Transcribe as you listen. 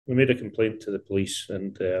we made a complaint to the police,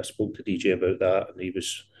 and I spoke to DJ about that, and he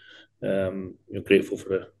was grateful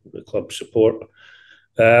for the club's support.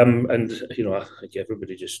 And I think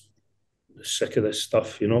everybody just is sick of this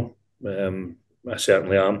stuff. I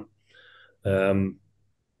certainly am. Um,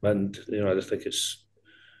 and I just think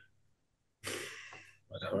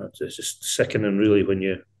I don't know, it's just sickening, really, when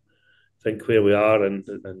you think where we are, and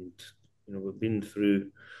we've been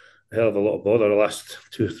through a hell of a lot of bother the last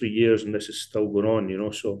 2 or 3 years, and this is still going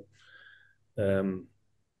on. So um,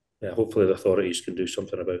 yeah, hopefully the authorities can do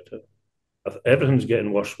something about it. Everything's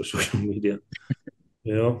getting worse with social media. I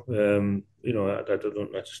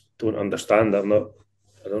just don't understand. I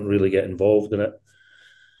don't really get involved in it.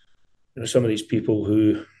 Some of these people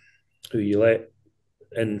who you let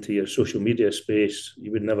into your social media space,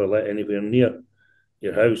 you would never let anywhere near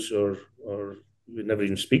your house, or you would never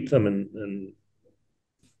even speak to them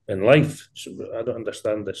in life. So I don't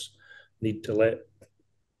understand this need to let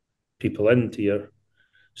people into your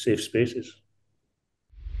safe spaces.